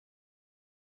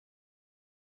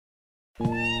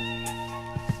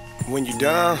When you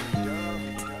down,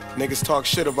 niggas talk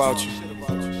shit about you.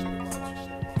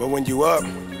 But when you up,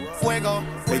 Fuego.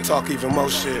 they talk even more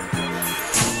shit.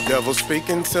 Devil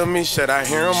speaking to me, should I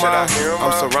hear him out?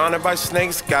 I'm surrounded by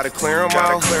snakes, gotta clear him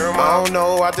out. I don't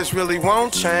know, I just really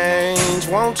won't change.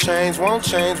 Won't change, won't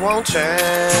change, won't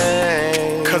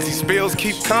change. Cause these bills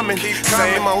keep coming.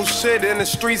 Same old shit in the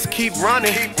streets keep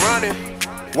running.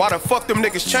 Why the fuck them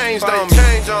niggas changed on me?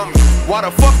 Why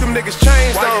the fuck them niggas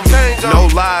changed on me?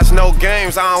 No lies, no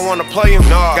games, I don't wanna play them.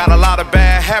 Got a lot of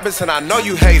bad habits and I know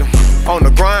you hate them. On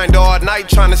the grind all night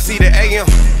trying to see the AM.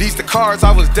 These the cards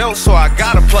I was dealt, so I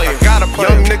gotta play them.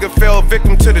 Young nigga fell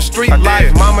victim to the street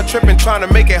life. Mama tripping, trying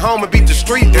to make it home and beat the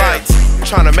street lights.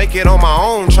 Trying to make it on my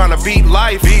own, trying to beat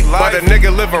life. But a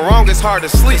nigga living wrong, it's hard to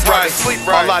sleep right.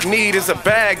 All I need is a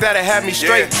bag that'll have me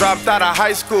straight. Dropped out of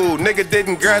high school, nigga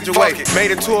didn't graduate.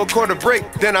 Made it to a quarter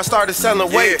brick, then I started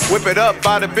selling weight. Whip it up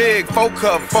by the big, 4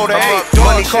 cup, 4 to 8.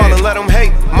 Money calling, let them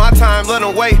hate. My time, let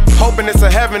them wait. Hoping it's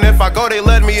a heaven, if I go, they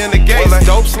let me in the gates.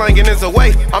 Dope slanging is a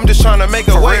way, I'm just trying to make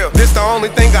a way. This the only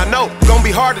thing I know, gonna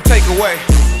be hard to take away.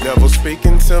 Devil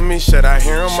speaking to me, should I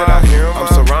hear him out? I'm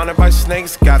surrounded by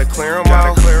snakes, gotta clear him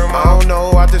out. I don't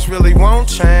know, I just really won't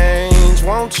change.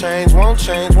 Won't change, won't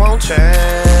change, won't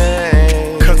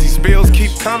change. Cause these bills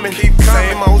keep coming.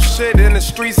 Same old shit in the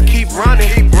streets keep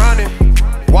running.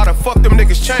 Why the fuck them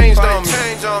niggas changed on me?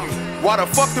 Why the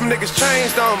fuck them niggas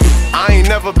changed on me? I ain't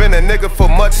never been a nigga for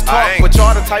much talk, but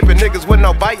y'all the type of niggas with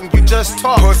no biting, you just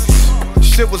talk.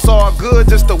 Shit was all good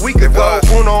just a week ago.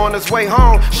 Uno on his way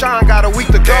home, Sean got a week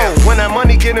to go. When that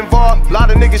money get involved, a lot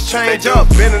of niggas change up.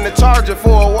 Been in the Charger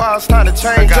for a while, it's time to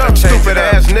change up. Stupid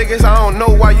ass niggas, I don't know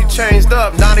why you changed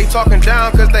up. Now they talking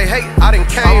down cause they hate, I done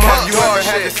came up. You ever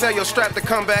had to sell your strap to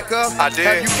come back up? I did.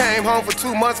 Have you came home for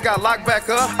 2 months, got locked back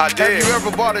up? I did. Have you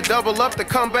ever bought a double up to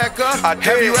come back up? I did.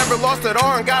 Have you ever lost it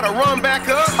all and gotta run back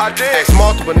up? I did. Ask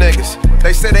multiple niggas,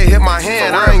 they say they hit my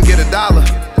hand, I ain't get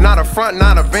 $1. Not a front,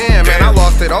 not a van, man, I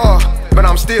lost it all. But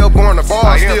I'm still born to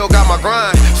ball, still got my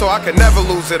grind, so I could never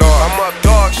lose it all. I'm up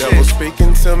dog shit. Devil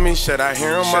speaking to me, should I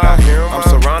hear him out? I'm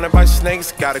surrounded by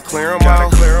snakes, gotta clear him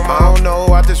out. I don't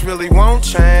know, I just really won't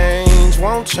change.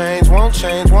 Won't change, won't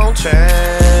change, won't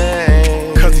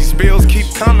change. Cause these bills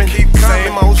keep coming.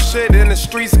 Same old shit in the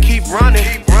streets keep running.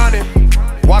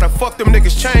 Why the fuck them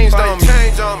niggas changed on me?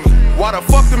 Why the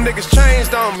fuck them niggas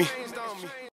changed on me?